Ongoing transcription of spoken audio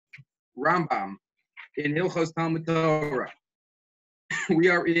Rambam in Hilchos Talmud Torah. We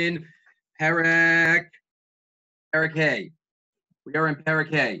are in Perek Hay. We are in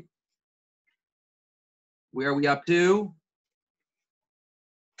Perek Hay. Where are we up to?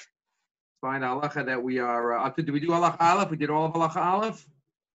 Find halacha that we are up to. Did we do halacha aleph? We did all of halacha aleph?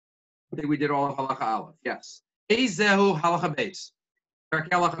 I think we did all of halacha aleph. Yes. Ezehu halacha beis. Perek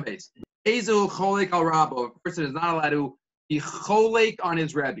halacha beis. Ezehu cholek al rabo. A person is not allowed to be cholek on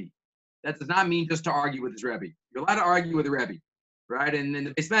his rebbe. That does not mean just to argue with his rebbe. You're allowed to argue with the rebbe, right? And in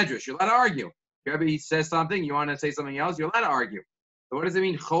the Beis Medrash, you're allowed to argue. Your rebbe says something, you want to say something else, you're allowed to argue. So what does it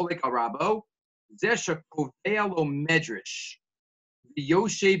mean, cholek al rabo? Zeh shekovea lo medrash.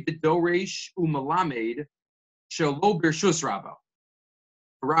 V'yoshev b'doresh u'melamed shelo b'rshus rabo.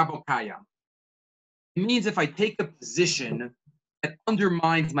 Rabo kayam. It means if I take a position that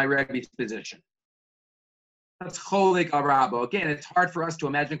undermines my rebbe's position. That's cholek al rabo. Again, it's hard for us to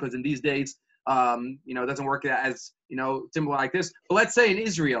imagine because in these days, it doesn't work as, simple like this. But let's say in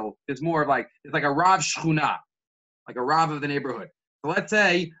Israel, it's more of it's like a Rav Shchuna, like a Rav of the neighborhood. So let's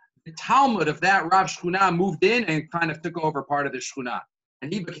say the Talmud of that Rav Shchuna moved in and kind of took over part of the Shchuna.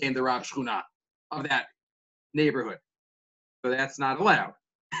 And he became the Rav Shchuna of that neighborhood. So that's not allowed.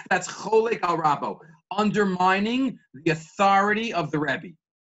 That's cholek al rabo, undermining the authority of the Rebbe.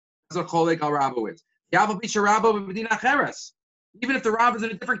 That's what cholek al rabo is. Even if the Rav is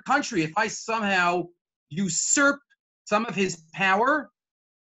in a different country, if I somehow usurp some of his power,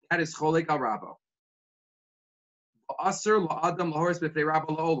 that is cholek al rabo. It's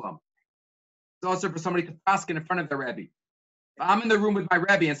also for somebody to ask in front of the Rebbe. If I'm in the room with my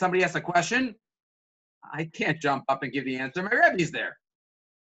Rebbe and somebody asks a question, I can't jump up and give the answer. My Rebbe's there.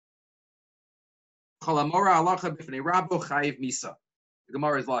 The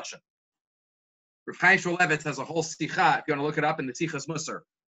Gemara is Lashon. Rav Chaim Shmulevitz has a whole sicha, if you want to look it up in the Sichas Musar,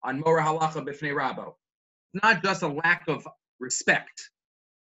 on Mora Halacha B'fnei Rabo. It's not just a lack of respect,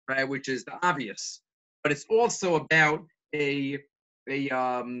 right, which is the obvious, but it's also about a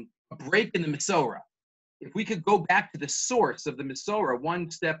break in the Mesorah. If we could go back to the source of the Mesorah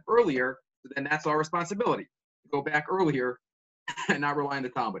one step earlier, then that's our responsibility. Go back earlier and not rely on the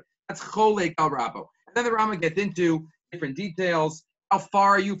Talmud. That's Cholek al Rabo. And then the Rama gets into different details. How far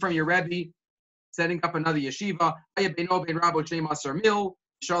are you from your Rebbe? Setting up another yeshiva. What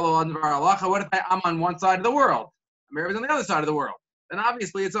if I'm on one side of the world? Rebbe's on the other side of the world. Then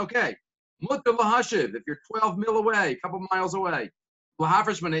obviously it's okay. If you're 12 mil away, a couple miles away.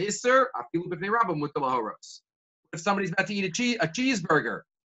 If somebody's about to eat a cheeseburger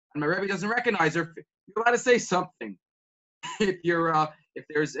and my Rebbe doesn't recognize her, you're allowed to say something. If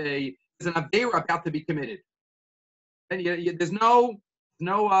there's an Aveira about to be committed, then there's no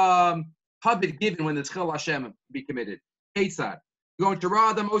Habit given when the Tzchil Hashem be committed. Ketzad. Going to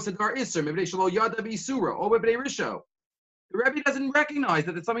Radam Osadar Isser, Mibnei Shelo Yada B'Isura, or Mibnei Risho. The Rebbe doesn't recognize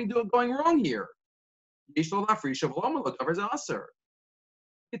that there's something going wrong here. Yeish Nochlin Shavlom Lo Davar Z'Aser.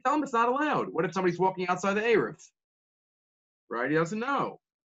 You tell him it's not allowed. What if somebody's walking outside the Erev? Right? He doesn't know.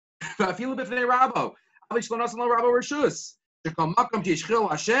 Afilu B'Fnei Rabo. Avish Lo Nasan Lo Rabo Rishus. Shekol Makam Tishchil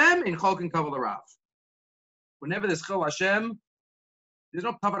Hashem in Cholkin Kavod Rav. Whenever there's Chil Hashem, there's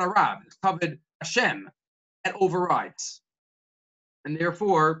no Kavod Rav. It's Kavod Hashem that overrides. And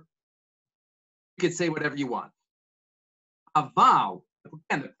therefore, you could say whatever you want. Aval,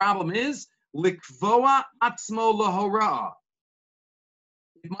 again, the problem is, Likvoa Atzmo Lahora'ah.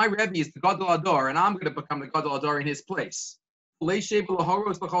 If my Rebbe is the Gadol Ador, and I'm going to become the Gadol Ador in his place, Leishev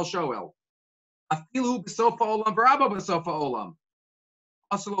Lahoros L'chol Shoel. Afilu B'sofa Olam V'Rabbo B'sofa Olam.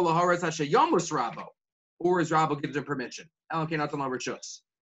 Aslo Lahoros Hashayomus Rabbo. Or his Rabbo gives him permission.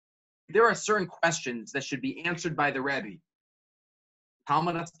 There are certain questions that should be answered by the Rebbe.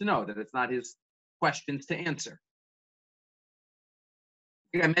 Talmud has to know that it's not his questions to answer.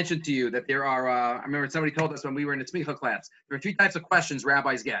 I think I mentioned to you that there are, I remember somebody told us when we were in the Tzmicha class, there are 3 types of questions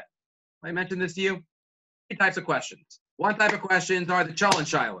rabbis get. I mentioned this to you? 3 types of questions. One type of questions are the Cholent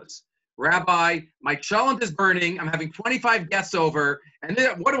Shilas. Rabbi, my Cholent is burning, I'm having 25 guests over, and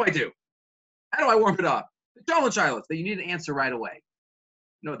then what do? How do I warm it up? The Cholent Shilas that you need to answer right away.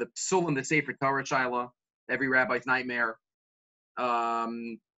 The psul and the Sefer Torah Shilah, every rabbi's nightmare.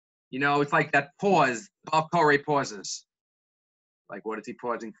 It's like that pause, Baal Koreh pauses. Like, what is he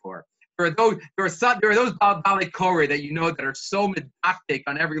pausing for? There are those Baal Koreh that that are so medactic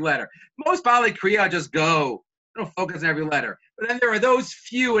on every letter. Most Baal Kriya just go. They don't focus on every letter. But then there are those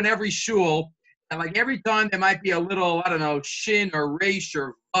few in every shul, and like every time there might be a little, shin or resh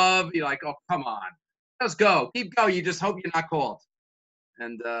or vav. You're like, oh, come on. Just go. Keep going. You just hope you're not called.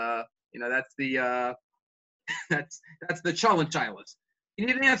 And, that's the that's the Cholent Shilas. You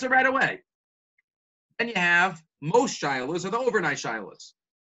need an answer right away. Then you have most shilas, or the overnight shilas.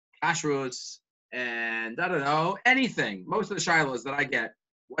 Kashrus, and I don't know, anything. Most of the shilas that I get,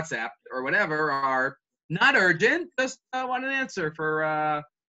 WhatsApp or whatever, are not urgent, just want an answer for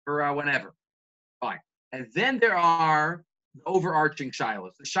whenever. Fine. And then there are the overarching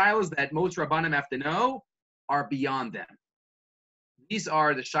shilas. The shilas that most Rabbanim have to know are beyond them. These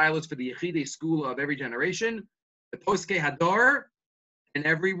are the shilas for the Yechidei school of every generation, the Poskei Hador, and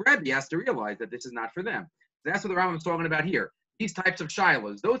every Rebbe has to realize that this is not for them. So that's what the Rambam is talking about here. These types of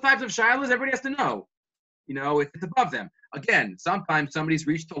shilas. Those types of shilas, everybody has to know. If it's above them. Again, sometimes somebody's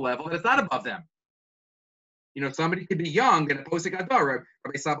reached a level that it's not above them. Somebody could be young and a Posek Hador.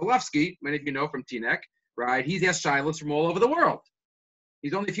 Rabbi Sabalovsky, many of you know from Teaneck, right? He's asked shilas from all over the world.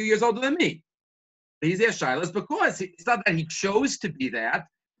 He's only a few years older than me. But he's asked shilas because it's not that he chose to be that,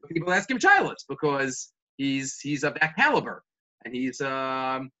 but people ask him shilas because he's of that caliber. And he's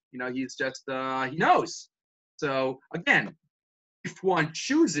he's just he knows. So again, if one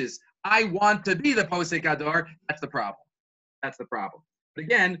chooses, I want to be the Posek Hador, that's the problem. That's the problem. But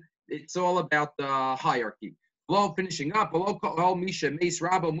again, it's all about the hierarchy. Below finishing up, below Misha, Mace,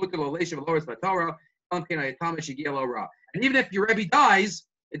 Rabba, Mutalo, Lesha, Loris, Batora, and even if your Rebbe dies,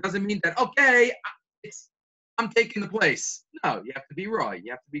 it doesn't mean that, okay, I'm taking the place. No, you have to be raw.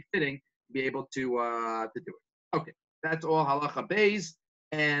 You have to be fitting to be able to do it. Okay, that's all halacha beis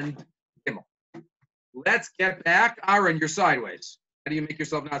and gimel. Let's get back. Aaron, you're sideways. How do you make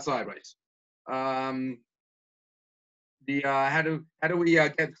yourself not sideways? How do we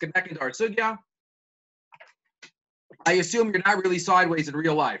get back into our sugya? I assume you're not really sideways in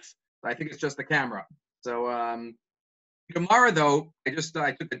real life. I think it's just the camera. So Gemara, though, I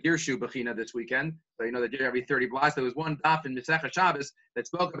took a deer shoe bechina this weekend. So the deer every 30 blocks. There was one daf in Masechah Shabbos that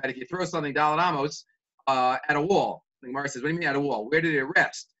spoke about if you throw something Dalet Amos at a wall. The Gemara says, "What do you mean at a wall? Where did it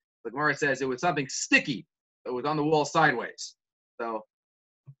rest?" The Gemara says it was something sticky. It was on the wall sideways. So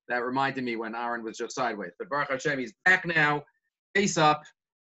that reminded me when Aaron was just sideways. But Baruch Hashem, he's back now, face up,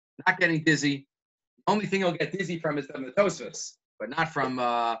 not getting dizzy. The only thing he'll get dizzy from is the Tosfos, but not from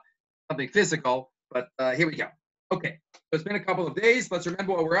something physical. But here we go. Okay, so it's been a couple of days. Let's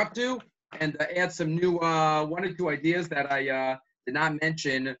remember what we're up to and add some new one or two ideas that I did not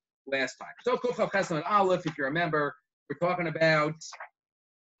mention last time. So Kuf Chesed and Aleph, if you remember, we're talking about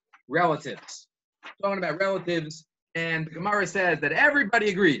relatives. And the Gemara says that everybody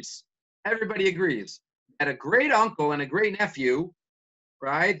agrees that a great uncle and a great nephew,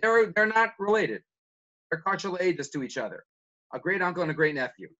 right? They're not related. They're kachal edus to each other. A great uncle and a great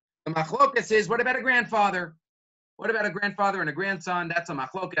nephew. The machlokas is, what about a grandfather? What about a grandfather and a grandson? That's a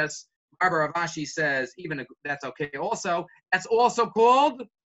machlokas. Barbara Ravashi says that's okay. Also, that's also called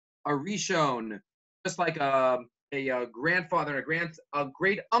a rishon, just like a grandfather and a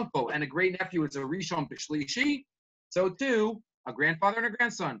great uncle and a great nephew is a rishon b'shlishi. So too, a grandfather and a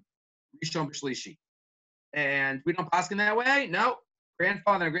grandson, rishon b'shlishi. And we don't paskin that way. No,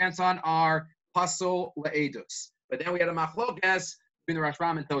 grandfather and grandson are pasol le'edus. But then we had a machlokas between the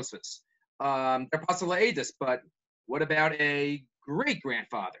Rashbam and Tosfos. They're pasol le'edus, but what about a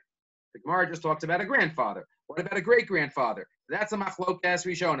great-grandfather? The Gemara just talks about a grandfather. What about a great-grandfather? That's a machlokas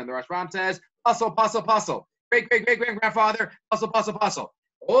rishonim. The Rashbam says, pasol. Great-great-great-grandfather, pasol.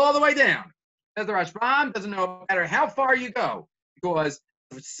 All the way down. Says the Rashbam, doesn't know no matter how far you go, because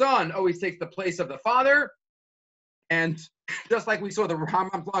the son always takes the place of the father, and just like we saw the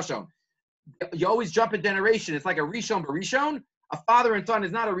Rambam Lashon, you always jump a generation. It's like a rishon b'rishon. A father and son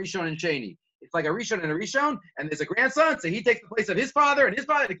is not a rishon and sheni. It's like a rishon and a rishon, and there's a grandson, so he takes the place of his father and his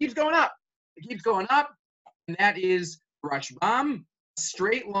father. It keeps going up. And that is Rashbam.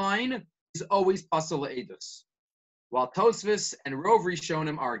 Straight line is always pasol le'edus. While Tosfos and Rov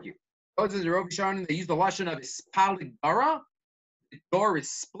Rishonim argue. Tosfos and Rov Rishonim, they use the lashon of ispalig dara. The door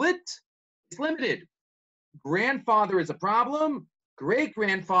is split. It's limited. Grandfather is a problem.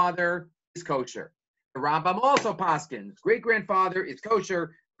 Great-grandfather is kosher. The Rambam also paskins. Great-grandfather is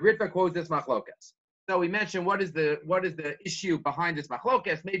kosher. Ritva quotes this machlokas. So we mentioned what is the issue behind this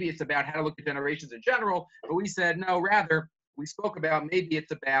machlokas. Maybe it's about how to look at generations in general, but we said no. Rather, we spoke about maybe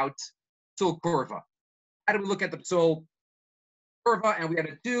it's about psul kurva. How do we look at the psul kurva? And we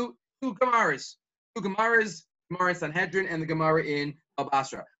had two gemaras, Gemara in Sanhedrin and the Gemara in Al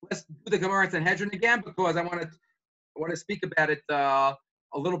Basra. Let's do the Gemara in Sanhedrin again because I want to speak about it a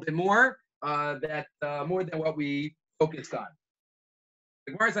little bit more. More than what we focused on.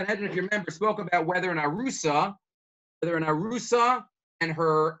 The Gemara in Sanhedrin, if you remember, spoke about whether an arusa and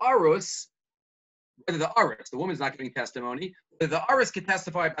her arus, whether the woman's not giving testimony, whether the arus can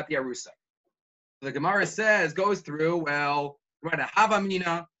testify about the arusa. The Gemara goes through, well, Right, a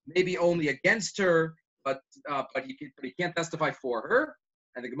havamina, maybe only against her, but he can't testify for her.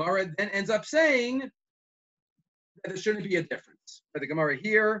 And the Gemara then ends up saying that there shouldn't be a difference. But the Gemara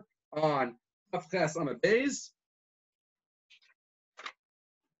here on Afches Amabez,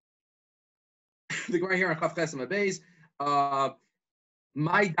 the Gemara here on Afches Amabez,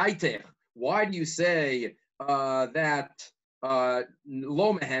 my daitech. Why do you say that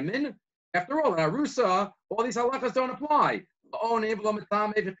lo mehemin? After all, in Arusa, all these halachas don't apply. There's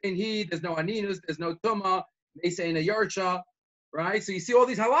no aninus, there's no tuma, mesa in a yarsha, right? So you see all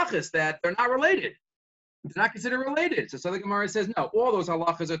these halachas that they're not related. They're not considered related. So the Gemara says, no, all those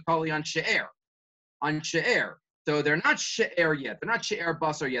halachas are totally on she'er. On she'er. So they're not she'er yet. They're not she'er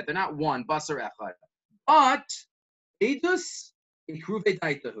basar yet. They're not one, basar echad. But, edus, ikruve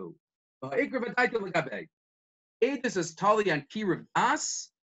daitahu. Ikruve daitahu legabe. Edus is totally on kiruv das.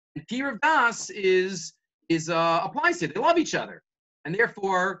 And kiruv das applies to it. They love each other. And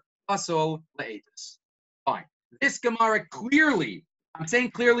therefore, pasol le'edus. Fine. This Gemara clearly, I'm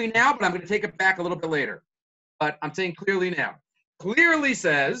saying clearly now, but I'm going to take it back a little bit later. But I'm saying clearly now. Clearly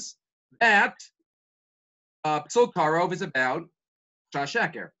says that psol karov is about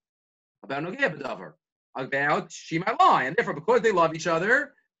shasheker, about nogeh b'davar, about she might lie. And therefore, because they love each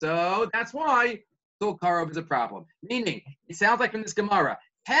other, so that's why psol karov is a problem. Meaning, it sounds like in this Gemara,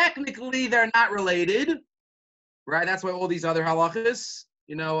 technically they're not related, right? That's why all these other halachas,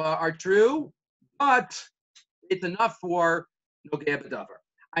 are true, but it's enough for nogeh b'davar.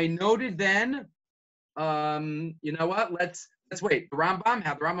 I noted then, you know what? Let's wait. The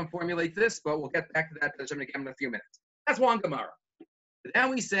Rambam formulates this, but we'll get back to that in a few minutes. That's one Gemara. Then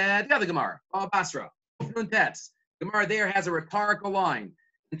we said the other Gemara, Basra, Tes. Gemara there has a rhetorical line.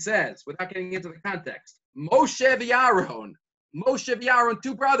 It says, without getting into the context, Moshe v'Aaron,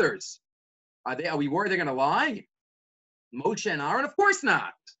 two brothers. Are we worried they're going to lie? Moshe and Aaron? Of course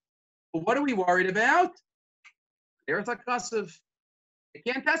not. But what are we worried about? There's a kasav. They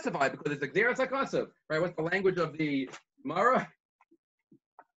can't testify because it's a there's a kasav. Right? What's the language of the Gemara?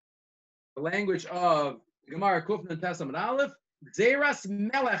 The language of the Gemara Kufna and Tesam and Aleph. Zeras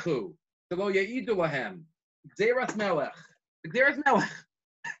melechu. Telo ya'idu lahem. Zeras melech. Zeras melech.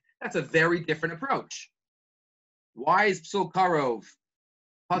 That's a very different approach. Why is psul karov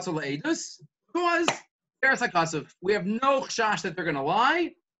pasul le'edus? Because there's a kasav. We have no chash that they're going to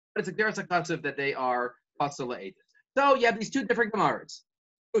lie, but it's a there's a kasav that they are pasul le'edus. So you have these two different Gemaras.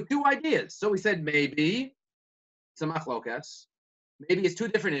 So two ideas. So we said maybe it's a machlokas. Maybe it's two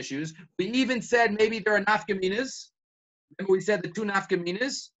different issues. We even said maybe there are nafkaminas. Remember we said the two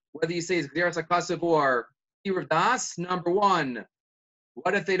nafkaminas, whether you say it's Gzeras HaKasav or Kirav Das. Number one,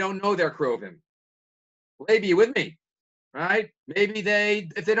 what if they don't know their Krovim? Maybe you with me, right? Maybe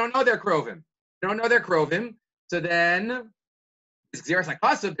if they don't know their Krovim, so then it's Gzeras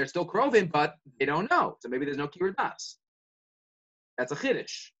HaKasav, they're still Krovim, but they don't know. So maybe there's no Kirav Das. That's a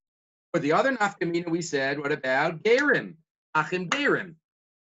Chiddush. For the other nafkamina, we said, what about Gerim? Achim Gerim.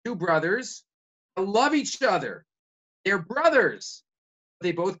 Two brothers love each other. They're brothers.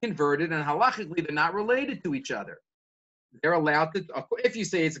 They both converted, and halachically, they're not related to each other. They're allowed to, if you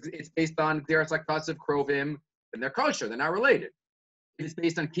say it's based on Gzeras HaKasav Krovim, then they're kosher, they're not related. If it's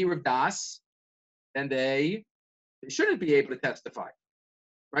based on Kirav Das, then they shouldn't be able to testify.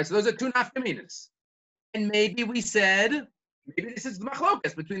 Right? So those are two nafkaminas. And maybe we said, maybe this is the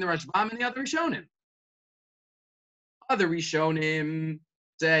machlokas between the Rashbam and the other Rishonim. Other Rishonim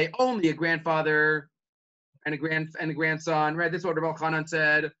say only a grandfather and a grandson. Right? This is what Rabbi Chanan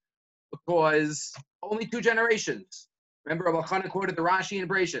said, because only two generations. Remember, Rabbi Chanan quoted the Rashi and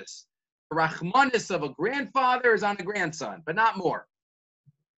Bereshis. The rachmanis of a grandfather is on a grandson, but not more.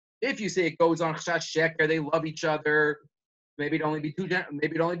 If you say it goes on chash sheker, they love each other. Maybe it only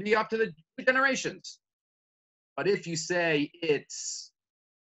be up to the two generations. But if you say it's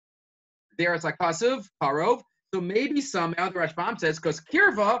Gzeras HaKasav, Karov, so maybe somehow the Rashbam says, because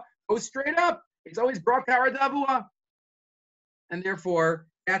Kirva goes straight up. It's always brought Karadavua. And therefore,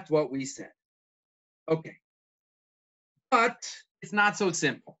 that's what we said. Okay. But it's not so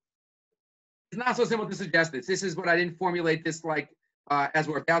simple. It's not so simple to suggest this. This is what I didn't formulate this like as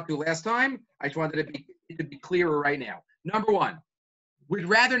we're about to last time. I just wanted it to be clearer right now. Number one, we'd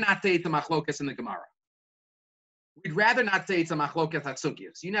rather not say it's a machlokas in the Gemara. We'd rather not say it's a machlokas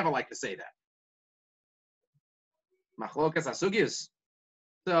hasugyos. You never like to say that. Machlokas hasugyos.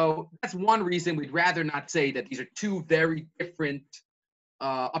 So that's one reason we'd rather not say that these are two very different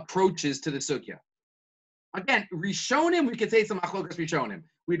approaches to the sugya. Again, Rishonim, we could say it's a machlokas Rishonim.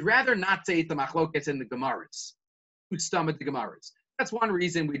 We'd rather not say it's a machlokas in the Gemaras. Who stomach the Gemaras. That's one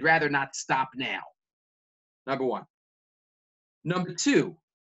reason we'd rather not stop now. Number one. Number two,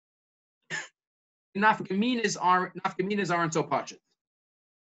 nafkaminas aren't so pashut.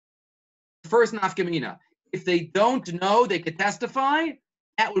 First nafkamina, if they don't know, they could testify.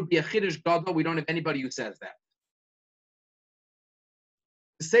 That would be a chiddush gadol. We don't have anybody who says that.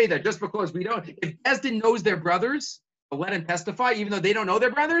 To say that just because we don't, if Bezdin knows their brothers, but let him testify, even though they don't know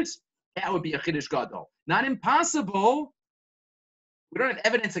their brothers, that would be a chiddush gadol. Not impossible. We don't have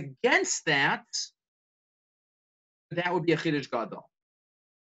evidence against that. But that would be a chiddush gadol.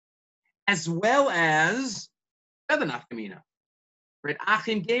 As well as other nafkamina, right?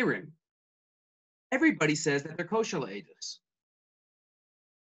 Achim gerim. Everybody says that they're kosher la'edus,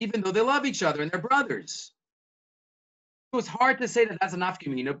 even though they love each other and they're brothers. So it's hard to say that that's a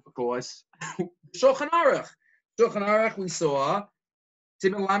nafkamina because Shulchan Aruch we saw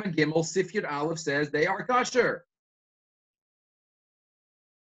Siman Lamed Gimel Sif Yud Aleph says they are kosher.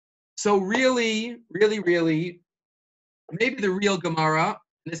 So really, maybe the real Gemara.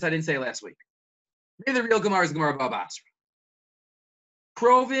 This I didn't say last week. Maybe the real Gemara is Gemara Bava Basra.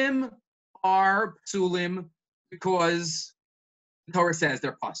 Krovim are psulim because the Torah says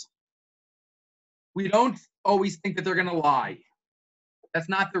they're psul. We don't always think that they're going to lie. That's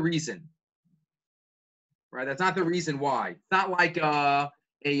not the reason, right? That's not the reason why. It's not like a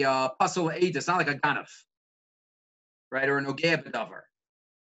psul eid. It's not like a ganav, right? Or an ogea b'davar.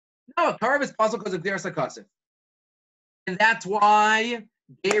 No, a karav is psul because of their sakasif, and that's why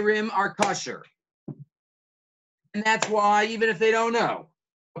gerim are kosher, and that's why even if they don't know,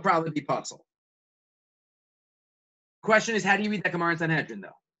 it'll probably be psul. Question is, how do you read that Gemara in Sanhedrin, though?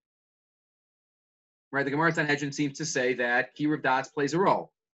 Right, the Gemara in Sanhedrin seems to say that Kiruv Das plays a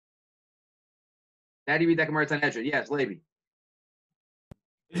role. How do you read that Gemara in Sanhedrin? Yes, Levi.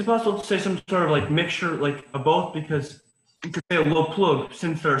 Is it possible to say some sort of like mixture, like a both? Because you could say a low plug,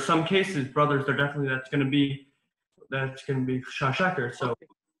 since there are some cases, brothers, they're definitely that's going to be shashaker. So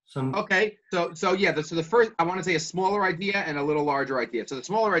some. Okay, so the first I want to say a smaller idea and a little larger idea. So the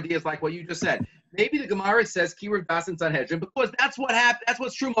smaller idea is like what you just said. Maybe the Gemara says Kiruv Das in Sanhedrin because that's what happened. That's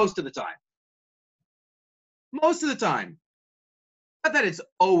what's true most of the time. Most of the time. Not that it's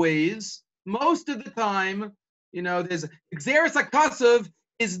always. Most of the time, there's Xeris HaKasav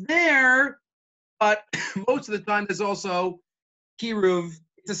is there, but most of the time there's also Kiruv.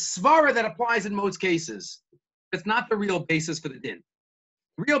 It's a svara that applies in most cases. It's not the real basis for the din.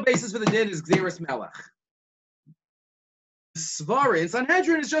 The real basis for the din is Xeris Melech. Svara in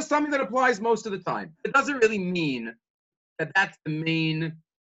Sanhedrin is just something that applies most of the time. It doesn't really mean that that's the main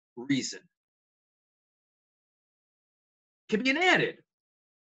reason. It can be an added.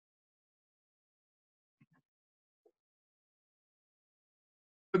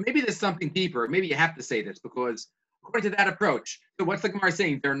 But maybe there's something deeper. Maybe you have to say this because according to that approach, so what's the Gemara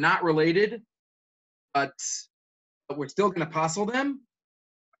saying? They're not related, but we're still going to apostle them?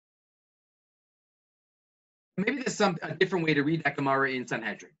 Maybe there's a different way to read that Gemara in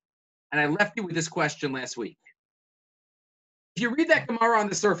Sanhedrin. And I left you with this question last week. If you read that Gemara on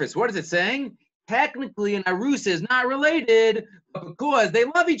the surface, what is it saying? Technically, an Arusa is not related, but because they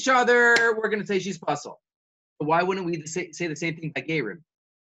love each other, we're going to say she's psul. But why wouldn't we say the same thing by Gerim?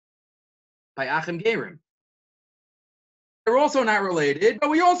 By Achim Gerim. They're also not related, but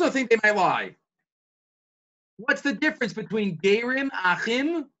we also think they might lie. What's the difference between Gerim,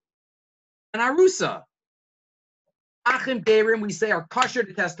 Achim, and Arusa? Achim Gerim, we say, are kosher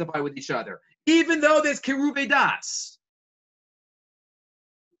to testify with each other, even though there's Kiruvei Das.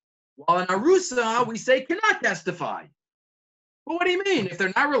 While in Arusa, we say cannot testify. But what do you mean? If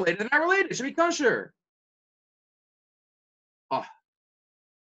they're not related, they're not related. It should be kosher. Oh.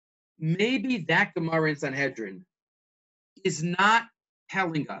 Maybe that Gemara in Sanhedrin is not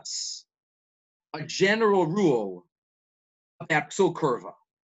telling us a general rule about psul kurva.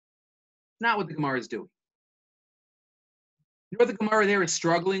 Not what the Gemara is doing. You know what the Gemara there is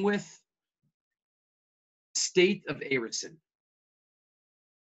struggling with? State of Erison.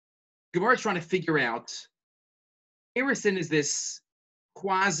 Gemara is trying to figure out, Erison is this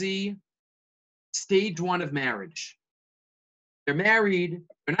quasi stage one of marriage. They're married,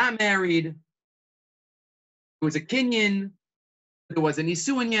 they're not married. There was a kinyan, there wasn't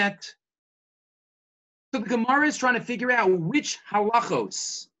nisuin yet. So the Gemara is trying to figure out which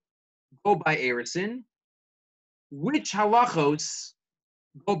halachos go by Erison, which halachos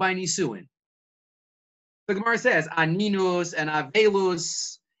go by nisuin. The Gemara says, aninus and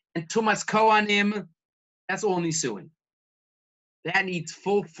avelus and tumas kohanim, that's all nisuin. That needs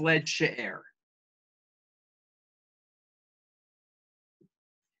full-fledged she'er.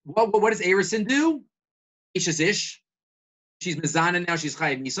 What does Erison do? Ish is ish. She's mezana now, she's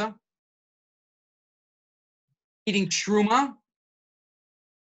chayav misa. Eating truma,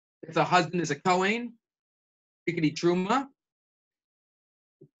 if the husband is a Kohen, he can eat truma.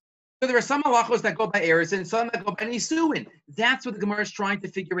 So there are some halachos that go by eris and some that go by nisuin. That's what the Gemara is trying to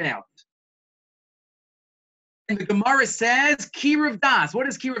figure out. And the Gemara says, Kirav Das. What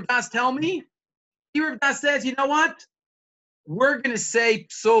does Kirav Das tell me? Kirav Das says, you know what? We're going to say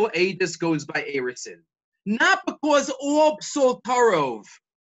psul edus goes by erisin. Not because all psul tarov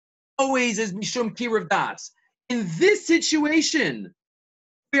always is mishum Kirav Das. In this situation,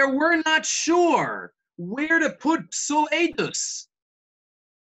 where we're not sure where to put psul edus,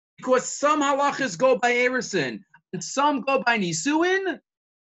 because some halachas go by erison and some go by nisuin, you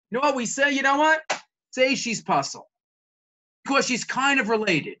know what we say? You know what? Say she's puzzle. Because she's kind of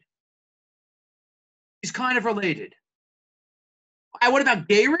related. She's kind of related. What about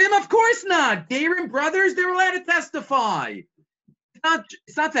Gerim? Of course not. Gerim brothers, they're allowed to testify.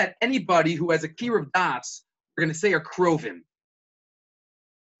 It's not that anybody who has a kir of das, we're going to say are krovim.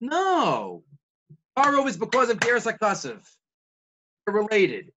 No. Karov is because of Geras HaKasav. They're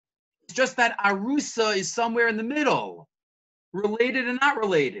related. It's just that Arusa is somewhere in the middle. Related and not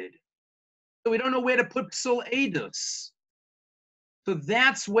related. So we don't know where to put psul edus. So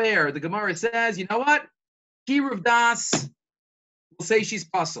that's where the Gemara says, you know what? Kiruv das will say she's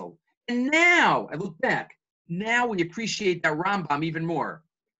puzzle. And now, I look back, now we appreciate that Rambam even more.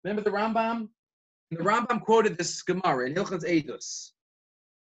 Remember the Rambam? The Rambam quoted this Gemara in Hilchos Edus.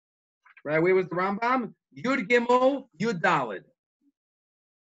 Right, where was the Rambam? Yud Gimel, Yud Dalid.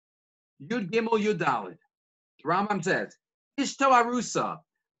 Yud Gimel, Yud Dalid. The Rambam says, Ishto Arusa,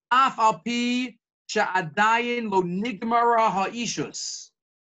 Af al pi sha'adayin lo nigmara ha'ishus.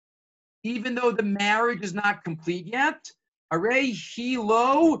 Even though the marriage is not complete yet, arei hi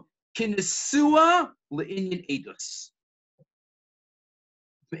lo kinesua le'inyan edus.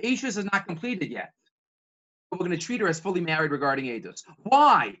 The ishus is not completed yet. But we're going to treat her as fully married regarding edus.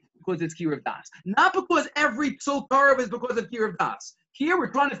 Why? Because it's kiruv das. Not because every psul karev is because of kiruv das. Here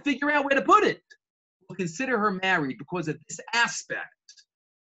we're trying to figure out where to put it. We'll consider her married because of this aspect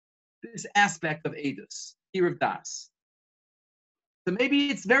of edus, kiruv das. So maybe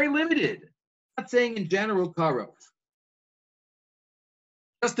it's very limited. I'm not saying in general karov.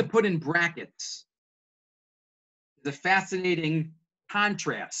 Just to put in brackets, there's a fascinating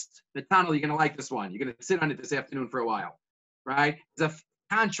contrast. Nathaniel, you're going to like this one. You're going to sit on it this afternoon for a while, right? It's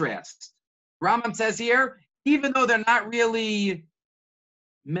a contrast. Rambam says here, even though they're not really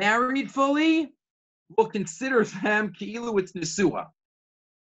married fully, we'll consider them ki'ilu it's nesua,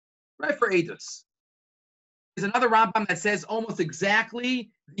 right, for edus. There's another Rambam that says almost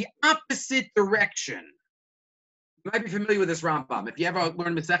exactly the opposite direction. You might be familiar with this Rambam. If you ever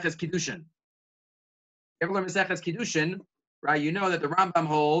learn Maseches Kiddushin, right, you know that the Rambam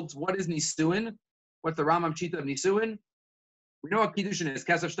holds, what is Nisuin? What's the Rambam Chita of Nisuin? We know what Kiddushin is,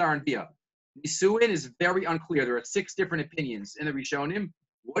 Kesef Shtar and Bia. Nisuin is very unclear. There are 6 different opinions in the Rishonim.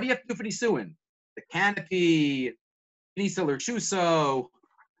 What do you have to do for Nisuin? The canopy, Nisa Lerchuso.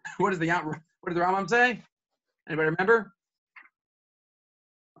 What does the Rambam say? Anybody remember?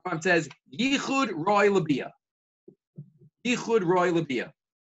 Rambam says, Yichud Roy Labia. Yichud Roy Labia.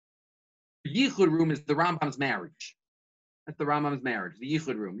 The Yichud room is the Rambam's marriage. That's the Rambam's marriage, the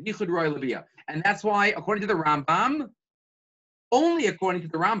Yichud room. Yichud Roy Labia. And that's why, according to the Rambam, only according to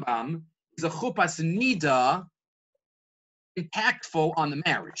the Rambam, is a chupas nida impactful on the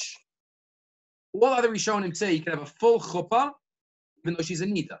marriage. All other Rishonim say you can have a full chuppah even though she's a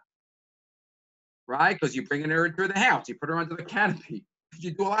nida. Right? Because you're bringing her into the house. You put her under the canopy.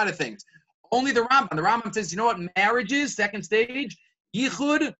 You do a lot of things. Only the Rambam. The Rambam says, you know what marriage is? Second stage,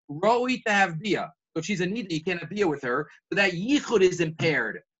 yichud roi to have bia. So if she's a nida, you can't have bia with her. So that yichud is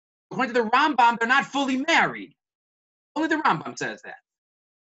impaired. According to the Rambam, they're not fully married. Only the Rambam says that.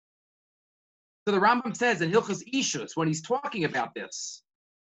 So the Rambam says in Hilchos Ishus, when he's talking about this,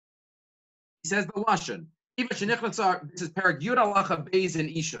 he says the Lashon. This is Perek Yud Halacha Beis in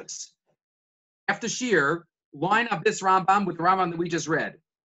Ishus. After Shir, line up this Rambam with the Rambam that we just read.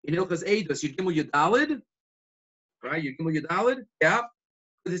 In Hilchos Edus, Yud Gimel Yud Dalid. Right? Yud Gimel Yud Dalid. Yeah.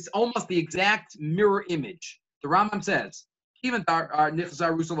 It's almost the exact mirror image. The Rambam says, even Nichas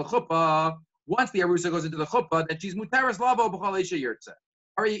Arusa L'chuppah, once the Arusa goes into the chuppah, then she's mutaras lavo b'chol eisha yirtzeh.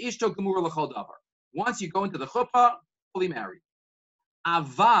 Ari ishto gemura l'chol davar. Once you go into the chuppah, fully married.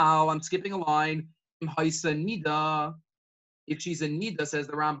 Aval, I'm skipping a line. Haisa nida. If she's a nida, says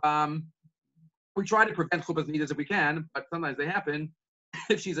the Rambam, we try to prevent chuppahs nidas if we can, but sometimes they happen.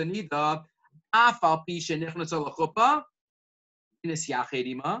 If she's a nida, afal pi shenichnas l'chuppah, inis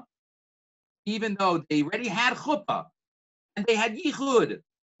yachedima. Even though they already had chuppah and they had yichud.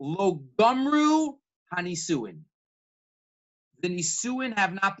 Lo gamru hanisuin. the Nisuin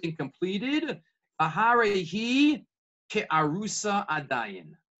have not been completed. Aharehi ke'arusa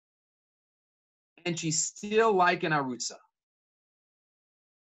adayin. And she's still like an arusa.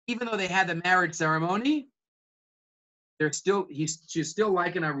 Even though they had the marriage ceremony, she's still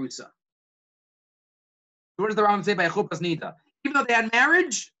like an arusa. What does the Rambam say by chupas nida? Even though they had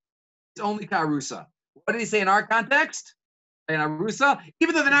marriage, it's only ka'arusa. What did he say in our context? An arusa,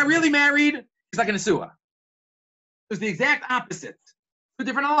 even though they're not really married, it's like an asua. It's the exact opposite. Two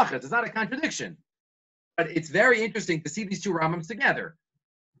different halachas. It's not a contradiction. But it's very interesting to see these two Rambams together.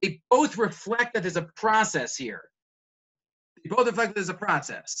 They both reflect that there's a process here. They both reflect that there's a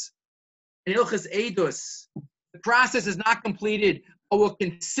process. In Ilchas Eidus, the process is not completed, but we'll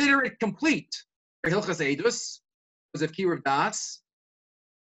consider it complete. For Ilchas Eidus, because of Kiruv Das,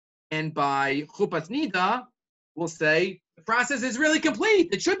 and by Chupas Nida, we'll say the process is really complete.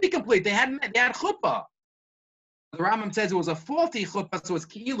 It should be complete. They had chuppah. The Rambam says it was a faulty chuppah, so it's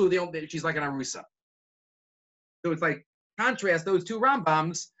ki'ilu. She's like an arusa. So it's like contrast those two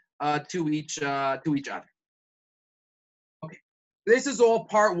Rambams to each other. Okay, this is all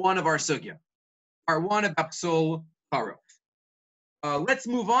part one of our sugya. Part one about psul karov. Let's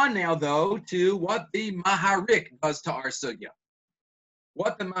move on now, though, to what the Maharik does to our sugya.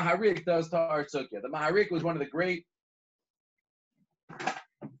 What the Maharik does to our sugya. The Maharik was one of the great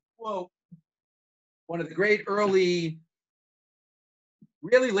early,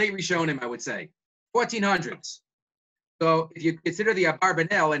 really late Rishonim, I would say, 1400s. So if you consider the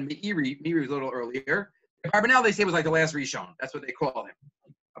Abarbanel and Meiri was a little earlier. Abarbanel, they say, was like the last Rishon. That's what they call him.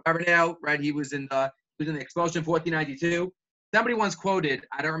 Abarbanel, right? He was in the explosion 1492. Somebody once quoted,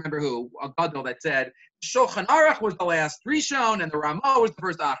 I don't remember who, a gadol that said, Shulchan Aruch was the last Rishon and the Ramah was the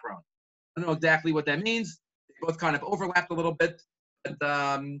first Achron. I don't know exactly what that means. They both kind of overlapped a little bit.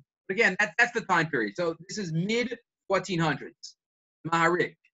 But again, that's the time period. So this is mid-1400s.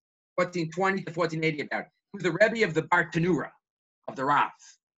 Maharik, 1420 to 1480 about it. He was the Rebbe of the Bar Tanura, of the Raf.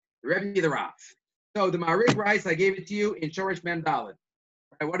 The Rebbe of the Raf. So the Maharik writes, I gave it to you in Shorish Mem Daled.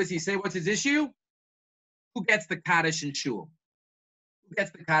 Right, what does he say? What's his issue? Who gets the Kaddish in Shul? Who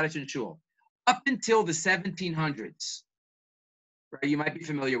gets the Kaddish in Shul? Up until the 1700s, right? You might be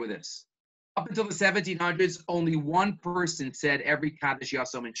familiar with this. Up until the 1700s, only one person said every Kaddish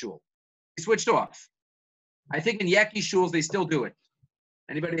Yasom in Shul. He switched off. I think in Yeki Shuls, they still do it.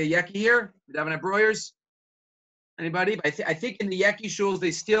 Anybody a Yeki here? Davin Broyers? Anybody? I think in the Yeki Shuls,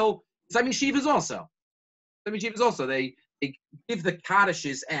 they still, some yeshivas also. Some yeshivas also, they give the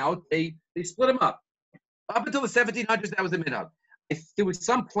Kaddishes out, they split them up. Up until the 1700s, that was the minhag. There was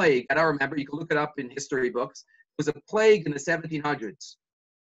some plague, I don't remember, you can look it up in history books. There was a plague in the 1700s.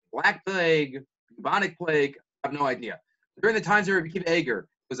 Black plague, bubonic plague, I have no idea. During the times of Rabbi Akiva Eger,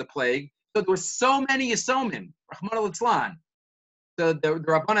 was a plague. So there were so many Yisomim, Rahman al-Islan. So the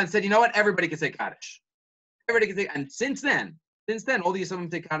Rabbanan said, you know what, everybody can say Kaddish. Everybody can say, and since then, all the Yisomim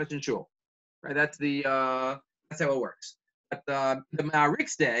say Kaddish in Shul. Right, that's how it works. But the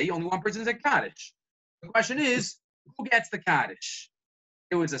Maharik's day, only one person said Kaddish. The question is, who gets the Kaddish?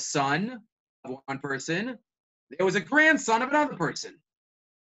 There was a son of one person. There was a grandson of another person.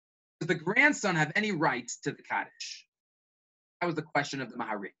 Does the grandson have any rights to the Kaddish? That was the question of the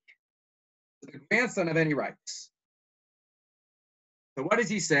Maharik. Does the grandson have any rights? So what does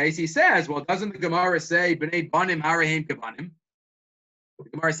he say? He says, well, doesn't the Gemara say, B'nai Banim Hareim Kabanim? The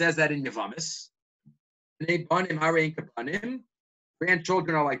Gemara says that in Yavamis. B'nai Banim Hareim Kabanim.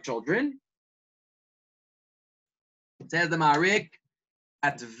 Grandchildren are like children. It says the Maharik,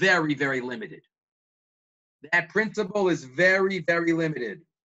 that's very, very limited. That principle is very, very limited.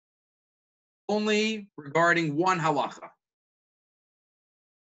 Only regarding one halacha.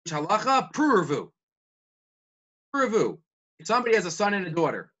 Which halacha? Puravu. Puravu. If somebody has a son and a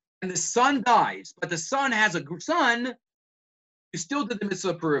daughter, and the son dies, but the son has a son, you still did the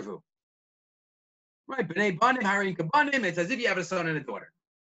mitzvah puravu. Right? B'nai banim hareim kabanim. It's as if you have a son and a daughter.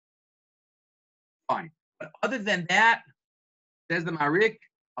 Fine. But other than that, says the Maharik,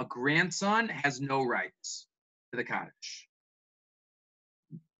 a grandson has no rights to the Kaddish.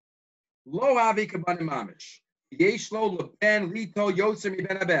 Lo avi kabanim mamish. Yeish lo leben lito yotzer mi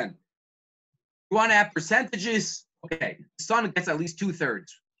ben aben. You want to have percentages? Okay, the son gets at least 2/3.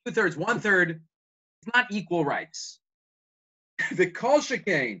 2/3, 1/3. It's not equal rights. The kol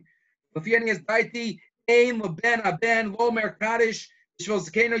shekain. L'fi is daiti ein leben aben lo mer Kaddish shvil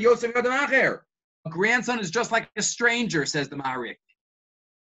zekeno yotzer mi adam acher. A grandson is just like a stranger, says the Maharik.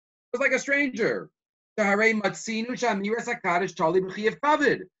 Just like a stranger. Because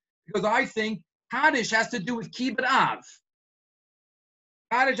I think Kaddish has to do with Kibbut Av.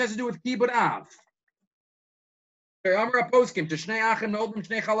 Kaddish has to do with Kibbut Av. Amar poskim to shnei achim noldim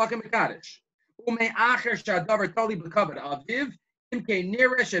shnei chalakim mekadosh. Umei acher shadavar tali b'kavod aviv imkei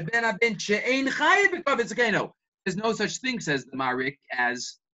nira sheben abin she'ein chayiv b'kavod zakeno. There's no such thing, says the Marik,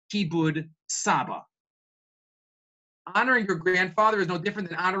 as kibud saba. Honoring your grandfather is no different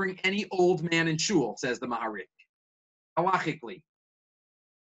than honoring any old man in shul, says the Maharik. Halachically.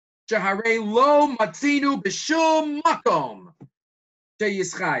 Shaharei lo matzinu b'shum makom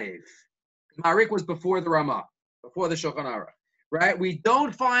sheyischayev. Maharik was before the Ramah, before the Shulchan Aruch, right? We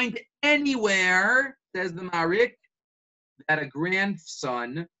don't find anywhere, says the Maharik, that a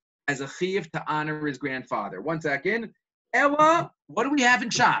grandson has a chiyuv to honor his grandfather. One second. Ella, what do we have in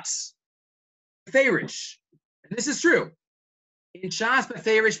Shas? Beferish. And this is true. In Shas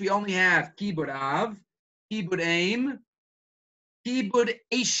Beferish, we only have Kibud Av, Kibud Aim, Kibud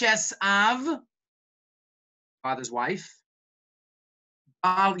Eshes Av, father's wife,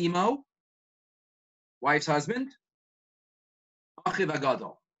 Baal Imo, wife's husband, Achiv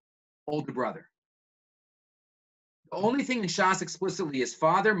Agadol, older brother. The only thing in Shas explicitly is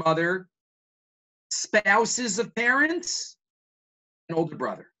father, mother, spouses of parents, and older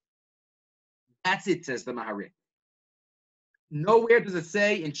brother. That's it, says the Maharik. Nowhere does it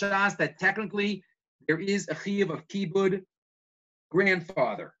say in Shas that technically there is a chiyuv of kibud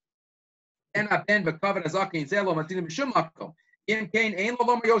grandfather. That's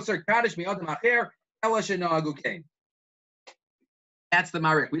the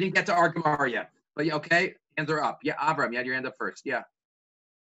Maharik. We didn't get to our Gemara yet, but okay, hands are up. Yeah, Avram, you had your hand up first. Yeah.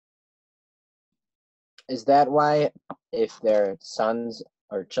 Is that why if there are sons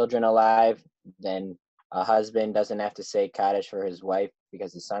or children alive, then a husband doesn't have to say Kaddish for his wife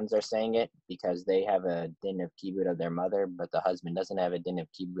because the sons are saying it because they have a din of kibbud of their mother, but the husband doesn't have a din of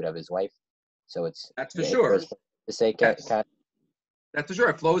kibbud of his wife? So that's for sure. To say yes. Kaddish. That's for sure.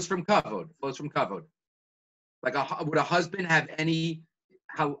 It flows from kavod. Like, would a husband have any?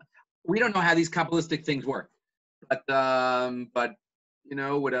 How we don't know how these kabbalistic things work, but you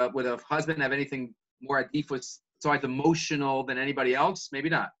know, would a husband have anything more adifus, so it's emotional than anybody else? Maybe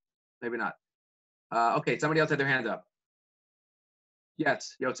not. Okay, somebody else had their hand up.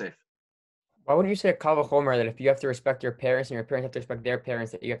 Yes, Yosef. Why wouldn't you say a kal v'chomer that if you have to respect your parents and your parents have to respect their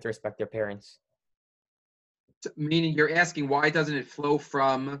parents, that you have to respect their parents? Meaning you're asking why doesn't it flow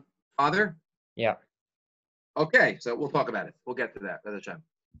from father? Yeah. Okay, so we'll talk about it. We'll get to that.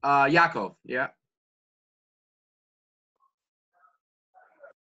 Yaakov, yeah.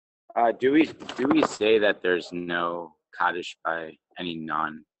 Do we say that there's no Kaddish by any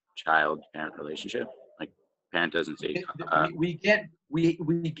non-child parent relationship? Like parent doesn't say. We get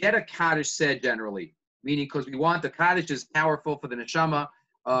a Kaddish said generally, meaning because we want the Kaddish is powerful for the neshama,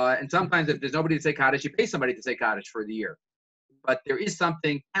 and sometimes if there's nobody to say Kaddish, you pay somebody to say Kaddish for the year. But there is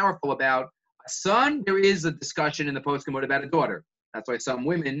something powerful about a son. There is a discussion in the post-Gemara about a daughter. That's why some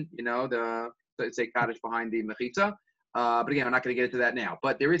women, you know, they say Kaddish behind the mechitza. But again, I'm not going to get into that now.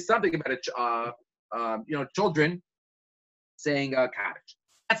 But there is something about children saying Kaddish.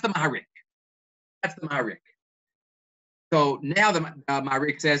 That's the Maharik. So now the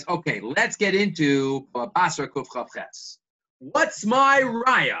Maharik says, okay, let's get into Basra Kuf Chav Ches. What's my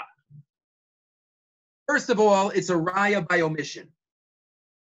raya? First of all, it's a raya by omission.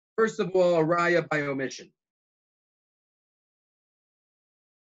 But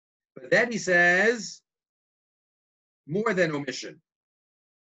then he says, more than omission.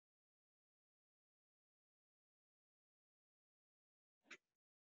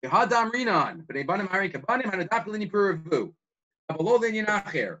 What's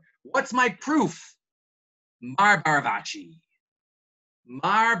my proof? Mar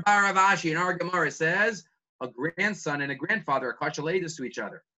Baravachi in our Gemara says a grandson and a grandfather are kashaladis to each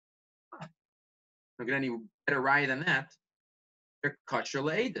other. Don't get any better raya than that. They're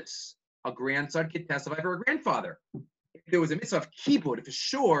kashaladis. A grandson can testify for a grandfather. If there was a mitzvah of kibud, for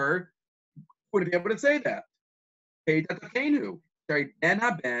sure, wouldn't be able to say that. Ben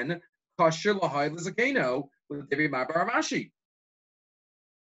haben kasher lahai l'zakeno with Devi Baravashi.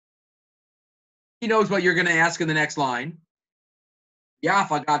 He knows what you're going to ask in the next line.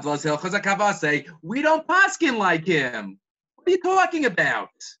 Yafa God Lazil Chazakava say, we don't paskin like him. What are you talking about?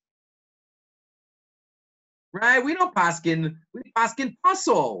 Right? We don't paskin, we paskin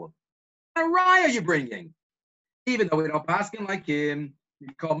psul. What raya are you bringing? Even though we don't paskin like him, we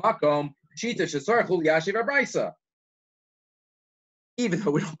call makom shita shesarchul yashiv abraisa. Even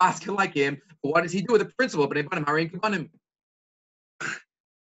though we don't paskin like him, what does he do with the principle? But Nebanim Harim Kabanim.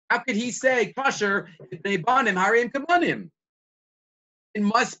 How could he say kosher if Nebanim Harim Kabanim? It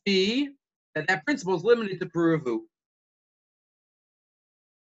must be that principle is limited to Peruvu.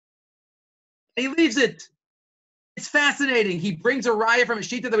 And he leaves it. It's fascinating. He brings a raya from a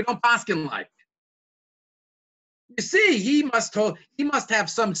shita that we don't paskin like. You see, he must have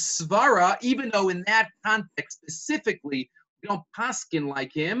some svara, even though in that context specifically we don't paskin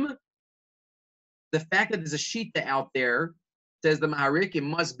like him. The fact that there's a shita out there, says the Maharik, it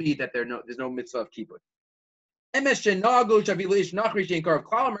must be that there's no mitzvah of kibbutz. A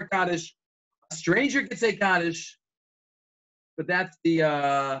stranger could say kaddish, but that's the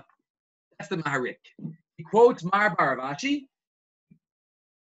Maharik. He quotes Mar Baravachi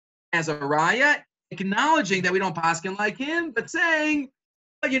as a raya, acknowledging that we don't paskin like him, but saying,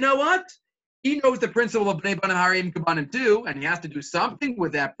 well, you know what? He knows the principle of Bnei Banim Harim Kabanim too, and he has to do something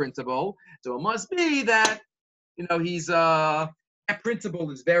with that principle. So it must be that, he's that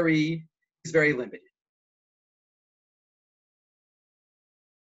principle is very limited.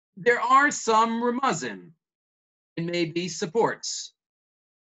 There are some remuzim, and maybe supports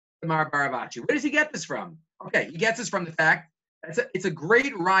the Mar Baravachi. Where does he get this from? Okay, he gets this from the fact that it's a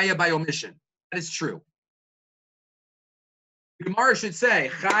great raya by omission. That is true. The Gemara should say,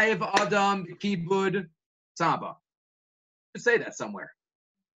 Chayev Adam Kibud Saba. It should say that somewhere.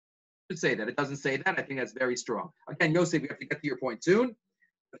 It should say that. It doesn't say that. I think that's very strong. Again, Yosef, we have to get to your point soon.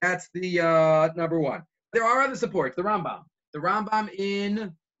 That's the number one. There are other supports. The Rambam. The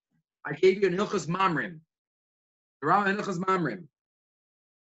Rambam I gave you in Hilchos Mamrim. The Rambam in Hilchos Mamrim.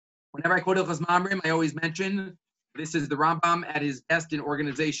 Whenever I quote Hilchos Mamrim, I always mention this is the Rambam at his best in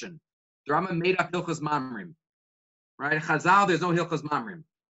organization. The Rambam made up Hilchos Mamrim. Right? Chazal, there's no Hilchos Mamrim.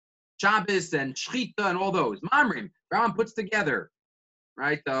 Shabbos and Shchita and all those. Mamrim. The Rambam puts together.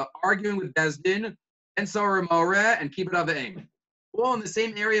 Right? Arguing with Bezdin, and Sorah Moreh, and Kibbut Avim. All in the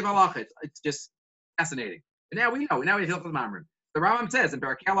same area of halachah. It's just fascinating. But now we know. Now we have Hilchos Mamrim. The Rambam says in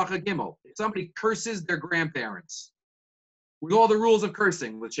Parakeh Halacha Gimel, if somebody curses their grandparents, with all the rules of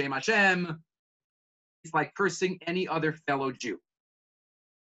cursing, with Shem Hashem, it's like cursing any other fellow Jew.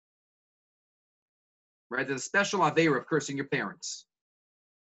 Right? There's a special aveira of cursing your parents.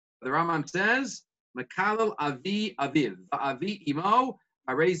 The Rambam says, Mekalel avi aviv, va'avi imo,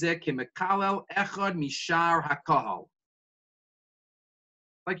 areze kemekalel echad mishar hakahal.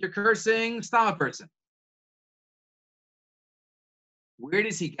 Like you're cursing a person. Where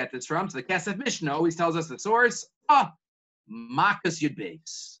does he get this from? So the Kesef Mishnah always tells us the source. Makos Yud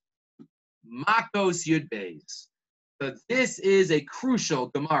Beis. Makos Yud Beis. So this is a crucial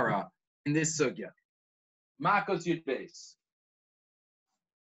Gemara in this sugya. Makos Yud Beis.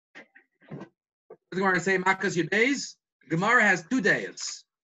 What's the Gemara say? Makos Yud Beis. Gemara has two days.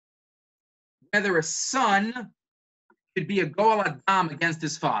 Whether a son could be a Goal Adam against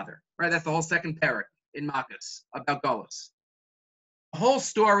his father. Right? That's the whole second parak in Makos about Golos. The whole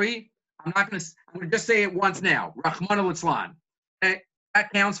story, I'm going to just say it once now. Rahman al-Islam. Okay?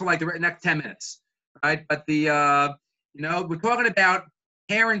 That counts for like the next 10 minutes. Right? But we're talking about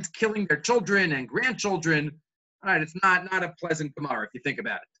parents killing their children and grandchildren. All right, it's not a pleasant Gemara if you think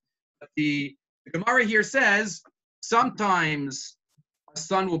about it. But the Gemara here says sometimes a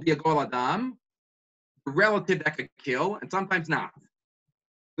son will be a Gol Adam, a relative that could kill, and sometimes not.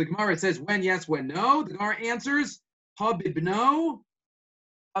 The Gemara says when yes, when no. The Gemara answers, Habibno,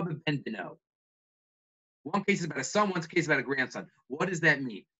 Habibendino. One case is about a son, one case is about a grandson. What does that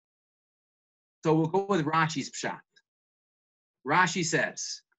mean? So we'll go with Rashi's pshat. Rashi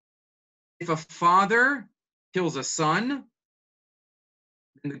says, if a father kills a son,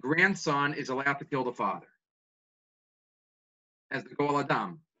 then the grandson is allowed to kill the father as the Gol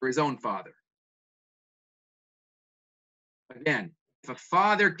Adam for his own father. Again, if a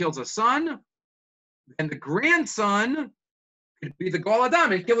father kills a son, then the grandson could be the Gol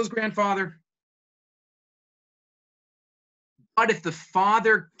Adam and kill his grandfather. But if the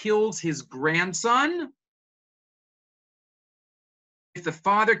father kills his grandson, if the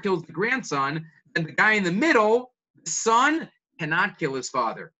father kills the grandson, then the guy in the middle, the son, cannot kill his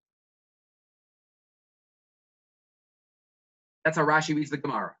father. That's how Rashi reads the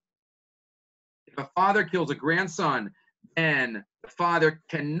Gemara. If a father kills a grandson, then the father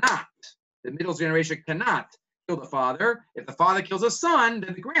cannot, the middle generation cannot kill the father. If the father kills a son,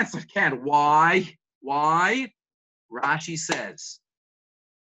 then the grandson can. Why? Why? Rashi says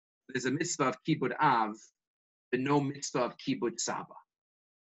there's a mitzvah of kibbud av, but no mitzvah of kibbud saba.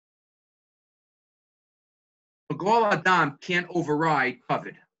 A Gol Adam can't override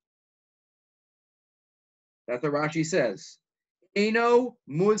kavod. That's what Rashi says. Eno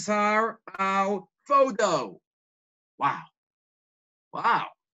muzhar al fodo. Wow. Wow.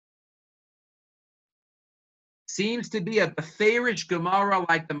 Seems to be a beferish Gemara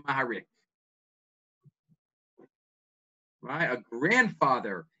like the Maharik. Right? A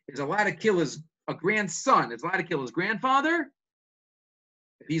grandfather is allowed to kill a grandson is allowed to kill his grandfather,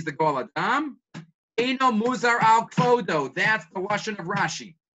 if he's the Gol Adam, Eino Muzar al Kvodo. That's the Lashon of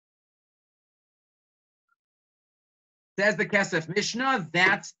Rashi. Says the Kesef Mishnah,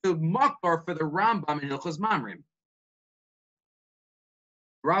 that's the makor for the Rambam in Hilchos Mamrim.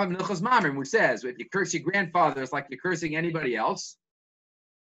 Rambam in Hilchos Mamrim, who says, if you curse your grandfather, it's like you're cursing anybody else.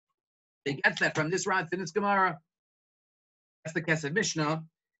 He gets that from this Gemara. That's the Kesef Mishnah,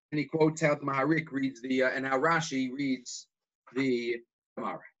 and he quotes how the Maharik reads the, and how Rashi reads the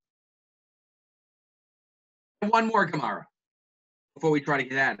Gemara. And one more Gemara before we try to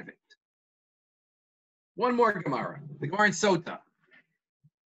get out of it. One more Gemara. The Gemara in Sota.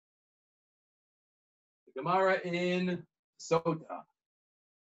 The Gemara in Sota.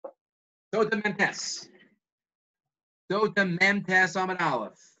 Sota Memtes. Sota Memtes Amid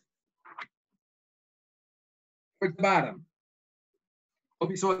Aleph. Towards the bottom. Hope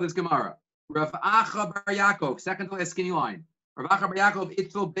you saw this Gemara. Rav Acha Bar Yaakov, second to last skinny line. Rav Acha Bar Yaakov,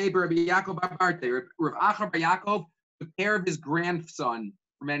 Itzel Beber, Rabbi Yaakov Bar Barte. Rav Acha Bar Yaakov took care of his grandson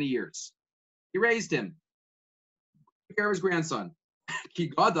for many years. He raised him. Took care of his grandson. Ki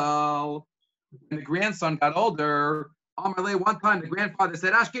Gadal. When the grandson got older, Amarle, one time the grandfather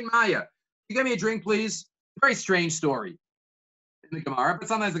said, Ashkin Maya, you give me a drink, please? Very strange story in the Gemara, but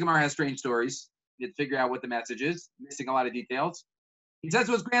sometimes the Gemara has strange stories. You have to figure out what the message is, missing a lot of details. He says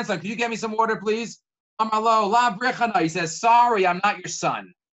to his grandson, could you get me some water, please? Amarlo, la brechana. He says, sorry, I'm not your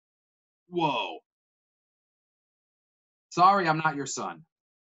son. Whoa. Sorry, I'm not your son.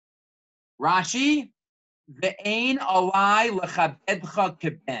 Rashi, ve'ein alai lechabedcha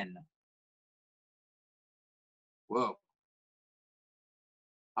keben. Whoa.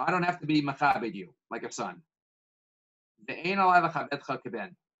 I don't have to be machabed you, like a son. Ve'ein alai lechabedcha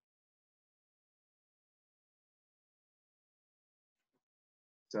keben.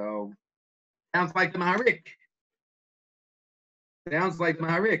 So, sounds like the Maharik. Sounds like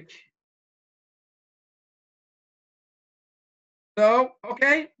Maharik. So,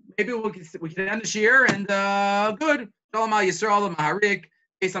 okay, maybe we can end this year and good. Shalom al Yisrael, the Maharik,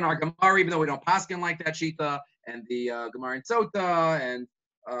 based on our Gemara, even though we don't paskin like that Shita, and the Gemara in Sota, and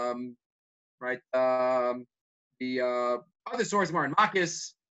the other source, Gemara in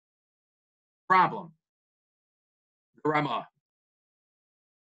Makis. Problem. The Ramah.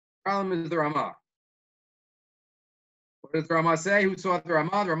 Problem is the Ramah. What does the Ramah say? Who saw the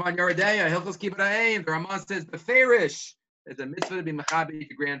Ramah? The Ramah in Yeridea, Hilchos Kibbutz. The Ramah says the Farish is a mitzvah to be machabed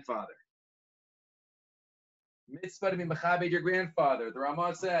your grandfather. Mitzvah to be machabed your grandfather. The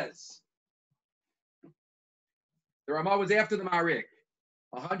Ramah says. The Ramah was after the Maharik.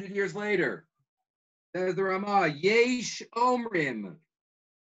 100 years later, says the Ramah, Yeish Omrim.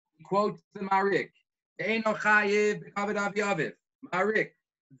 He quotes the Maharik. Eino chayiv b'kavod av yaviv. Maharik.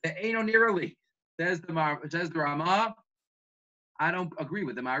 The Eino nearly, says the Ramah. I don't agree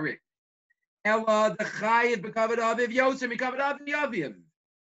with the Maharik. Ella the chayiv b'kavod aviv yosem b'kavod av yaviv.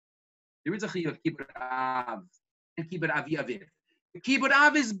 There is a chayiv of kibbut av and kibbut av yaviv. The kibbut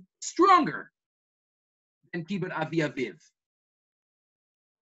av is stronger than kibbut av yaviv,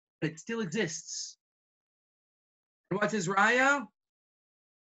 but it still exists. And what's his raya?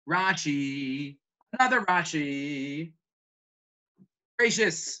 Rashi, another Rashi.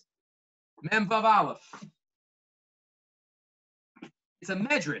 Gracious, Mem Vav Aleph. It's a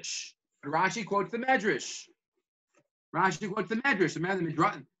medrash. Rashi quotes the medrash. Rashi quotes the medrash. Remember the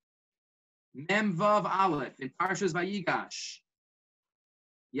midrash. Mem Vav Aleph in Parshas Vayigash.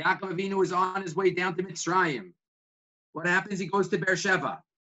 Yaakov Avinu is on his way down to Mitzrayim. What happens? He goes to Beersheba.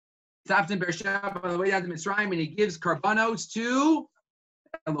 He stops in Beersheba on the way down to Mitzrayim, and he gives karbanos to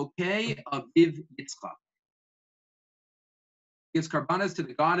Elokei Aviv Yitzchak. Gives karbanas to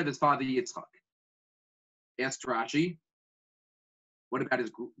the God of his father Yitzchak. Asked Rashi, what about his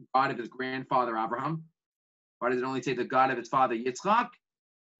God of his grandfather Abraham? Why does it only say the God of his father Yitzchak?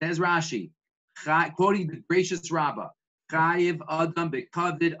 Says Rashi, quoting the gracious Rabbah, Chayiv Adam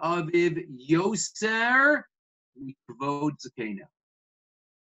B'Kavod Aviv Yoser Mikvod Zakena.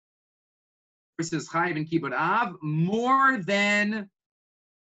 Versus Chayiv and Kibbut Av more than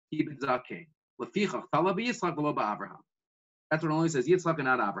Kibbut Zaken. Lefichach Tala B'Yitzchak V'lo B'Abraham. That's what it only says Yitzchak and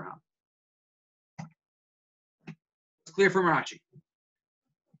not Abraham. It's clear from Rashi.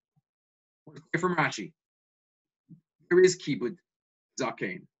 It's clear from Rashi. There is kibbut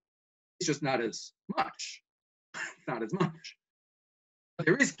zaken. It's just not as much. It's not as much. But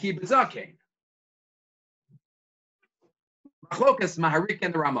there is kibbut zaken. Machlokas Maharik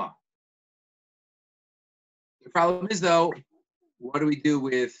and the Ramah. The problem is though, what do we do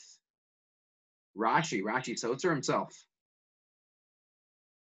with Rashi? Rashi Sotzer himself.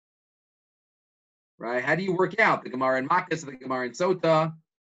 right? How do you work out the Gemara in Makkas and the Gemara in Sota?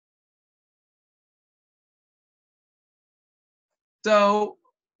 So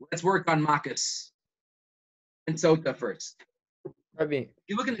let's work on Makkas and Sota first. Rabbi,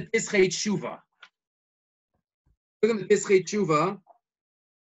 You look at the Pischei Tshuva. Look at the Pischei Tshuva.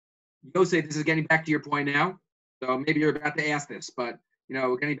 Yosef, this is getting back to your point now. So maybe you're about to ask this, but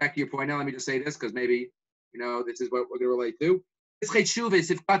we're getting back to your point now. Let me just say this because maybe this is what we're going to relate to. Pischei Tshuva is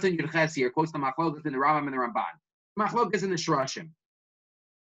Sifkat Yudches here. Quotes the Machlokas in the Rambam and the Ramban. Machlokas in the Shurashim.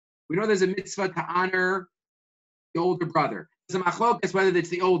 We know there's a mitzvah to honor the older brother. There's a Machlokas whether it's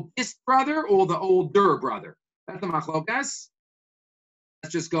the oldest brother or the older brother. That's the Machlokas.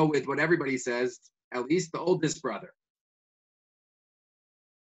 Let's just go with what everybody says, at least the oldest brother.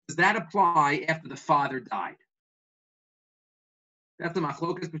 Does that apply after the father died? That's the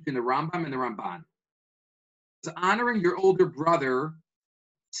machlokas between the Rambam and the Ramban. Does honoring your older brother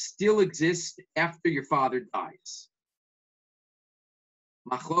still exist after your father dies?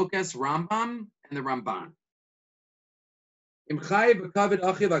 Machlokas Rambam and the Ramban.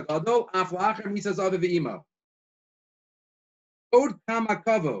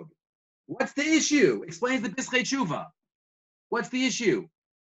 What's the issue? Explains the Pischei Tshuva. What's the issue?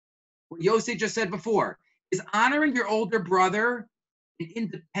 What Yosef just said before. Is honoring your older brother an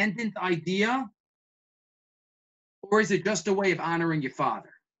independent idea? Or is it just a way of honoring your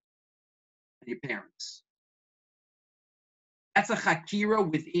father and your parents? That's a chakira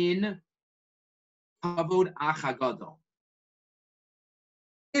within Kavod Achagadol.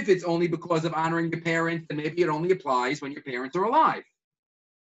 If it's only because of honoring your parents, then maybe it only applies when your parents are alive.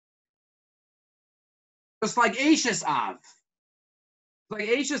 Just like Eishes Av. Like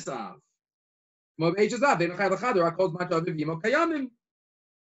Eishes Av.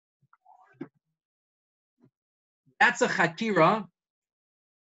 That's a chakira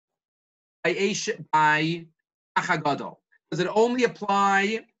by Achagadol. Does it only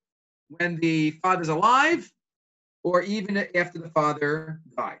apply when the father's alive or even after the father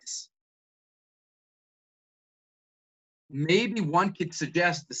dies? Maybe one could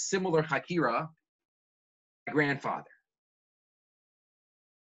suggest the similar chakira by grandfather.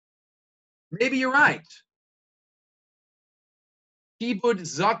 Maybe you're right. Kibud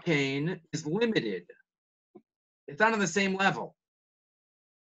Zakein is limited. It's not on the same level.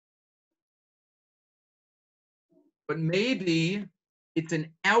 But maybe it's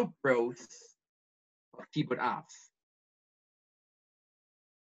an outgrowth of Kibud Av.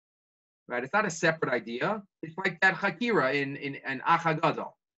 Right? It's not a separate idea. It's like that Chakira in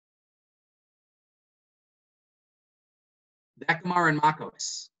Achagadol. That Gemara in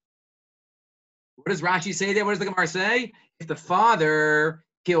Makos. What does Rashi say there? What does the Gemara say? If the father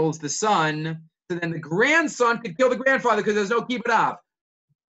kills the son, so then the grandson could kill the grandfather because there's no kibbud av.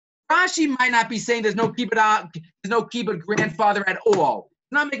 Rashi might not be saying there's no kibbud av, there's no kibbud grandfather at all.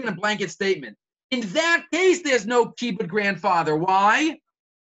 He's not making a blanket statement. In that case, there's no kibbud grandfather. Why?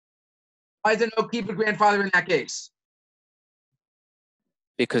 Why is there no kibbud grandfather in that case?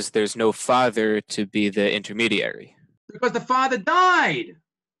 Because there's no father to be the intermediary. Because the father died.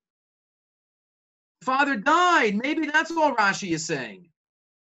 Father died. Maybe that's all Rashi is saying.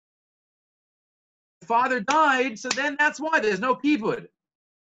 The father died, so then that's why there's no kibbud.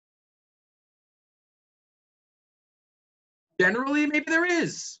 Generally, maybe there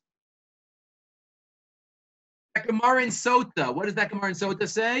is. That Gemara in Sota. What does that Gemara in Sota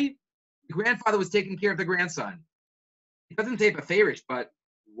say? The grandfather was taking care of the grandson. It doesn't say Beferish, but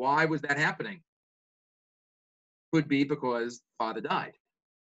why was that happening? Could be because father died.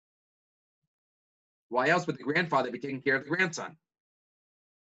 Why else would the grandfather be taking care of the grandson?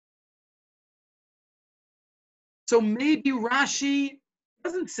 So maybe Rashi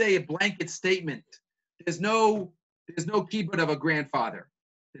doesn't say a blanket statement. There's no kibbud of a grandfather.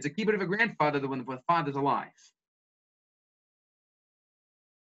 There's a kibbud of a grandfather when the father's alive.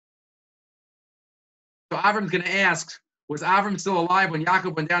 So Avram's going to ask, was Avram still alive when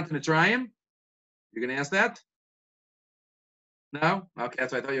Yaakov went down to Mitzrayim? You're going to ask that? No? Okay,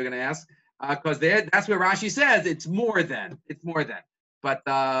 that's what I thought you were going to ask. Because that's where Rashi says it's more than. It's more than. But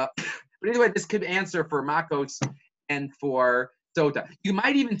anyway, this could answer for Makos and for Sota. You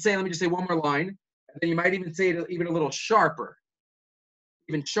might even say, let me just say one more line, and then you might even say it even a little sharper.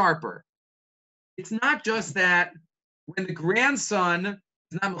 Even sharper. It's not just that when the grandson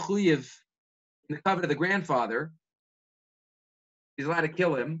is not mechuyev in the covenant of the grandfather, he's allowed to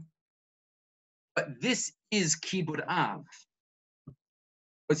kill him. But this is kibbud av.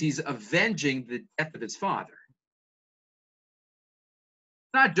 Because he's avenging the death of his father.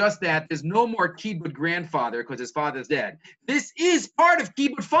 It's not just that there's no more kibbud grandfather because his father's dead. This is part of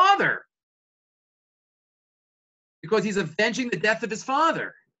kibbud father. because he's avenging the death of his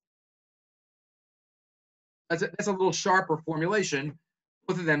father. That's a little sharper formulation.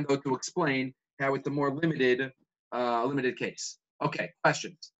 Both of them, though, to explain how it's a more limited case. Okay,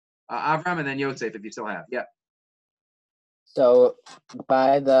 questions. Avram and then Yosef, if you still have. Yeah. So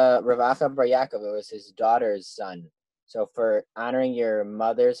by the Ravacha Bar Yaakov, it was his daughter's son. So for honoring your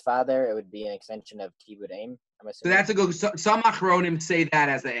mother's father, it would be an extension of Kibud Aim, I'm assuming. So that's a good. Some Achronim say that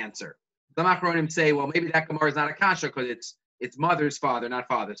as the answer. Some Achronim say, well, maybe that Gemara is not a kasha because it's mother's father, not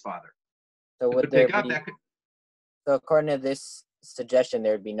father's father. So would there be? So according to this suggestion,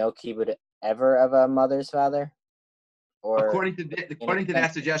 there would be no Kibud ever of a mother's father, or according to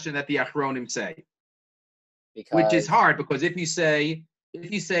that suggestion that the Achronim say. Because, which is hard because if you say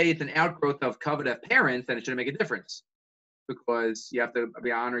it's an outgrowth of covet of parents, then it shouldn't make a difference because you have to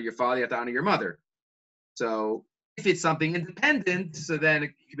honor your father, you have to honor your mother. So if it's something independent, so then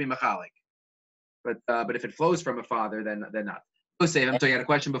it could be machalik. But if it flows from a father, then not. Yosef, I'm sorry, you had a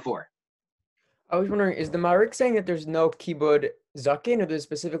question before. I was wondering, is the Marik saying that there's no kibud zakin, or there's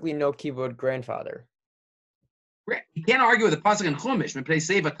specifically no kibud grandfather? You can't argue with the pasuk in Chumash when they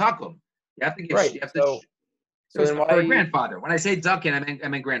say v'takum. You have to give. Right. You have to. So then why grandfather? When I say zakin, I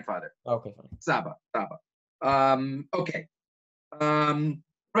meant grandfather. Okay, fine. Saba. Okay. What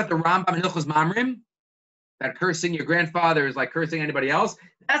about the Rambam in Hilchos Mamrim? That cursing your grandfather is like cursing anybody else.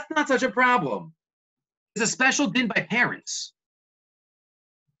 That's not such a problem. It's a special din by parents.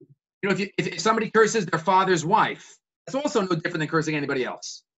 You know, if somebody curses their father's wife, that's also no different than cursing anybody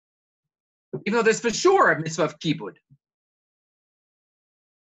else. Even though there's for sure a mitzvah of kibud.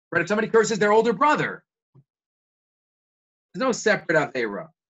 Right? If somebody curses their older brother, there's no separate aveira.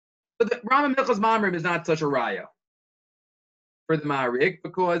 So the Rambam Hilchos Mamrim is not such a raya for the Ma'arik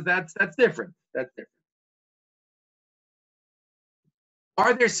because that's different. That's different.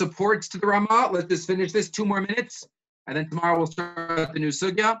 Are there supports to the Ramah? Let's just finish this 2 more minutes, and then tomorrow we'll start the new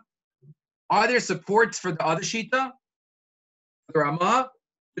sugya. Are there supports for the other shita, the Ramah?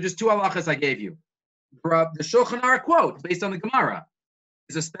 So just 2 halachas I gave you. The Shulchan Aruch quote based on the Gemara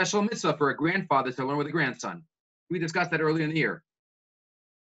is a special mitzvah for a grandfather to learn with a grandson. We discussed that earlier in the year.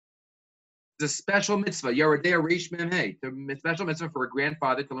 It's a special mitzvah, Yerodei Reish Mem Hey, a special mitzvah for a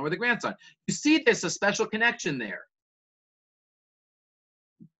grandfather to learn with a grandson. You see there's a special connection there.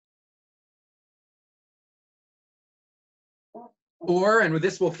 Or, and with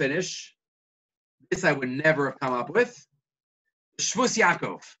this we'll finish, this I would never have come up with, Shvus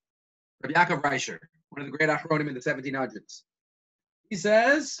Yaakov, Rabbi Yaakov Reisher, one of the great Achronim in the 1700s. He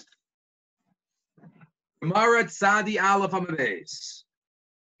says, Gemara Tzadi Aleph Hamabeis,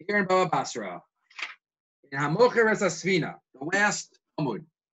 here in Baba Basra, in Hamocher Es Asfina, the last Talmud.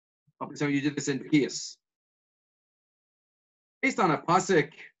 Hopefully some of you did this in Kiyas. Based on a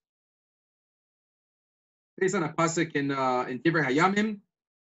pasuk in Divrei Hayamim,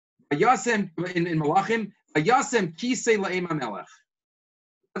 Vayasem in Malachim, Vayasem Kisei La'em HaMelech.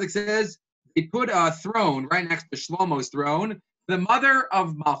 The pasuk says they put a throne right next to Shlomo's throne, the mother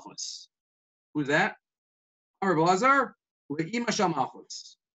of Malchus. Who's that? Amar Blazar, Ima Shal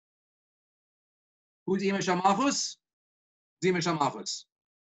Malchus. Who's Ima Shal Malchus? Who's Ima Shal Malchus?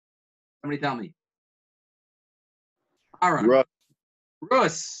 Somebody tell me. Aaron.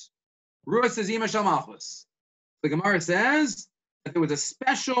 Rus. Rus is Ima Shal Malchus. The Gemara says that there was a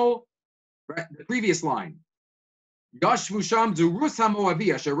special, right, the previous line. Yashvu Sham Zurus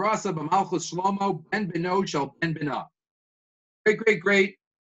HaMoavi Asher Rasa B'Malchus Shlomo Ben Beno Shel Ben Bena. Great.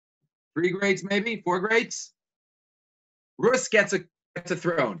 3 greats, maybe 4 greats. Rus gets a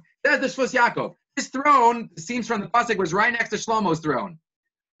throne. That's the Shvus Yaakov. This throne, it seems from the pasuk, was right next to Shlomo's throne.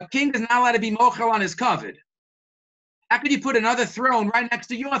 A king is not allowed to be mochel on his kavod. How could you put another throne right next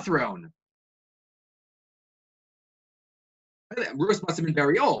to your throne? Rus must have been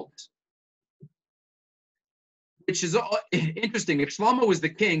very old. Which is interesting. If Shlomo was the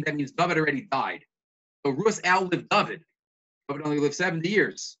king, that means David already died. So Rus outlived David. David only lived 70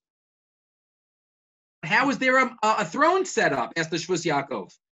 years. How is there a throne set up? Asked the Shvus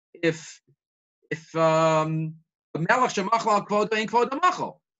Yaakov. If Melech Shemachal al Kvodo ain't Kvodo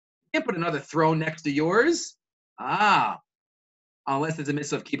Machal, you can't put another throne next to yours. Unless there's a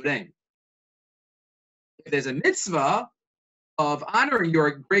mitzvah of Kibud Aim. If there's a mitzvah of honoring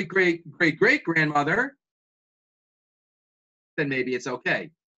your great grandmother, then maybe it's okay.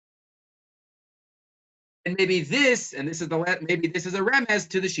 And maybe this is a remez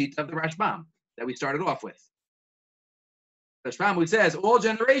to the sheet of the Rashbam that we started off with. The Rashbam who says all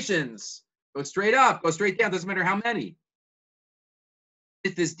generations go straight up, go straight down, doesn't matter how many.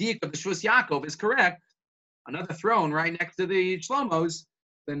 If this dik of the Shvus Yaakov is correct, another throne right next to the Shlomos,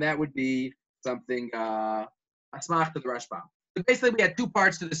 then that would be something Asmach to the Rashbam. So basically, we had two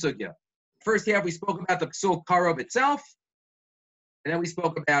parts to the sugya. First half, we spoke about the psul Karov itself, and then we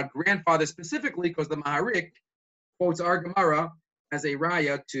spoke about grandfather specifically because the Maharik quotes our Gemara as a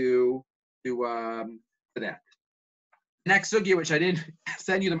raya to that. Next sugya, which I didn't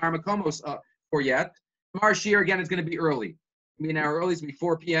send you the Marmakomos for yet. Tomorrow Shir again is going to be early. I mean, our early is be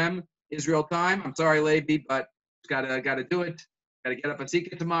 4 p.m. Israel time. I'm sorry, Levi, but gotta do it. Gotta get up and seek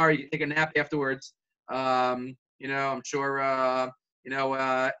it tomorrow. You can take a nap afterwards. I'm sure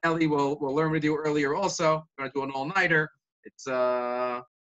Ellie will learn with you earlier also. We're gonna do an all-nighter. It's